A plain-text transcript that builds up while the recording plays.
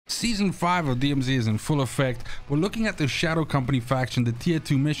Season 5 of DMZ is in full effect. We're looking at the Shadow Company faction, the tier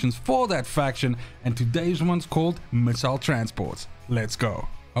 2 missions for that faction, and today's one's called Missile Transports. Let's go.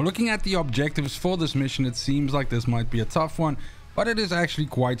 Now, looking at the objectives for this mission, it seems like this might be a tough one, but it is actually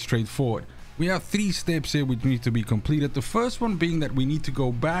quite straightforward. We have 3 steps here which need to be completed. The first one being that we need to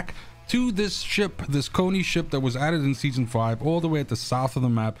go back to this ship, this Coney ship that was added in Season 5, all the way at the south of the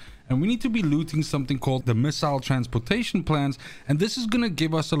map, and we need to be looting something called the Missile Transportation Plans, and this is going to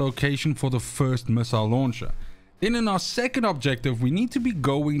give us a location for the first missile launcher. Then in our second objective, we need to be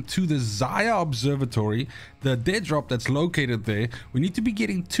going to the Zaya Observatory, the dead drop that's located there. We need to be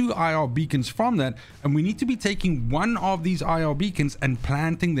getting 2 IR beacons from that, and we need to be taking one of these IR beacons and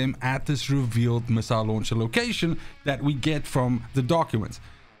planting them at this revealed missile launcher location that we get from the documents.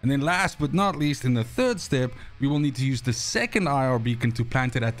 And then last but not least, in the third step, we will need to use the second IR beacon to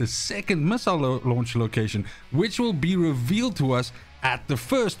plant it at the second missile launcher location, which will be revealed to us at the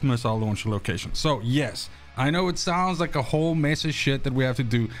first missile launcher location. So yes, I know it sounds like a whole mess of shit that we have to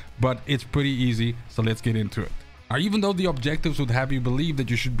do, but it's pretty easy, so let's get into it. Now, even though the objectives would have you believe that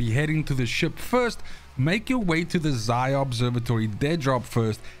you should be heading to the ship first, make your way to the Zaya Observatory dead drop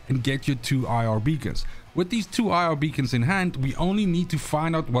first and get your 2 IR beacons. With these 2 IR beacons in hand, we only need to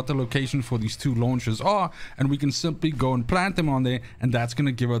find out what the location for these 2 launchers are, and we can simply go and plant them on there, and that's going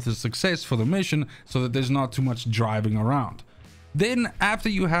to give us a success for the mission so that there's not too much driving around. Then after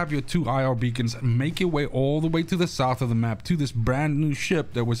you have your 2 IR beacons, make your way all the way to the south of the map to this brand new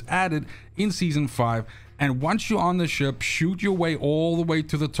ship that was added in Season 5. And once you're on the ship, shoot your way all the way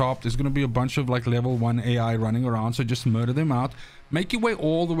to the top. There's going to be a bunch of like level 1 AI running around, so just murder them out. Make your way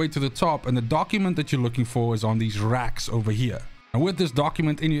all the way to the top, and the document that you're looking for is on these racks over here. And with this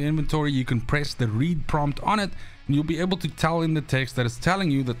document in your inventory, you can press the read prompt on it, and you'll be able to tell in the text that it's telling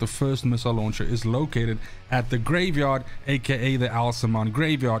you that the first missile launcher is located at the graveyard, aka the Al-Saman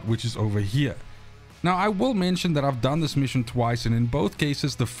graveyard, which is over here. Now, I will mention that I've done this mission twice, and in both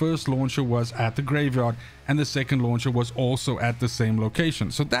cases the first launcher was at the graveyard and the second launcher was also at the same location.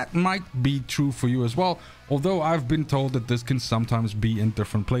 So that might be true for you as well, although I've been told that this can sometimes be in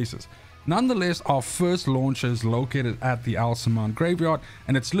different places. Nonetheless, our first launcher is located at the Al-Saman graveyard,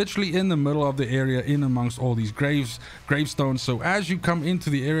 and it's literally in the middle of the area in amongst all these gravestones. So as you come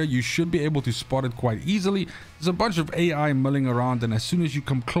into the area, you should be able to spot it quite easily. There's a bunch of AI milling around, and as soon as you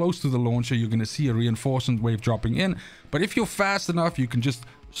come close to the launcher, you're going to see a reinforcement wave dropping in. But if you're fast enough, you can just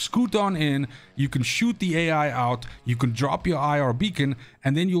scoot on in, you can shoot the AI out, you can drop your IR beacon,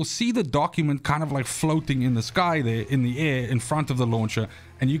 and then you'll see the document kind of like floating in the sky there in the air in front of the launcher,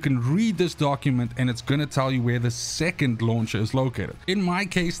 and you can read this document and it's going to tell you where the second launcher is located. In my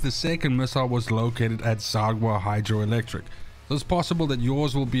case, the second missile was located at Zagwa Hydroelectric. So it's possible that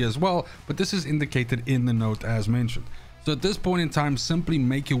yours will be as well, but this is indicated in the note as mentioned. So at this point in time, simply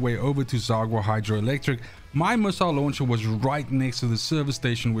make your way over to Zagwa Hydroelectric. My missile launcher was right next to the service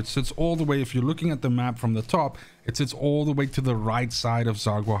station, which sits all the way, if you're looking at the map from the top, it sits all the way to the right side of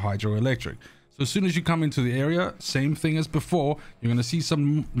Zagwa Hydroelectric. So as soon as you come into the area, same thing as before, you're going to see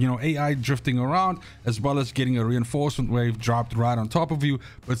some, AI drifting around, as well as getting a reinforcement wave dropped right on top of you.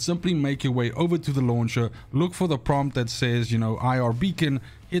 But simply make your way over to the launcher, look for the prompt that says, IR beacon,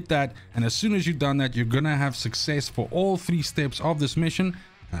 hit that, and as soon as you've done that, you're going to have success for all 3 steps of this mission.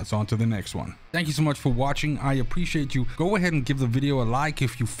 That's on to the next one. Thank you so much for watching. I appreciate you. Go ahead and give the video a like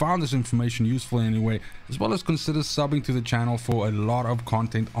if you found this information useful in any way, as well as consider subbing to the channel for a lot of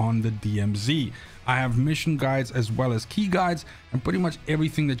content on the DMZ. I have mission guides as well as key guides and pretty much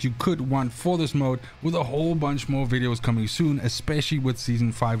everything that you could want for this mode, with a whole bunch more videos coming soon, especially with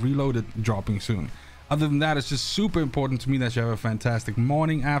Season 5 Reloaded dropping soon. Other than that, it's just super important to me that you have a fantastic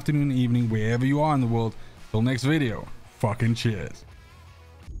morning, afternoon, evening, wherever you are in the world. Till next video, fucking cheers.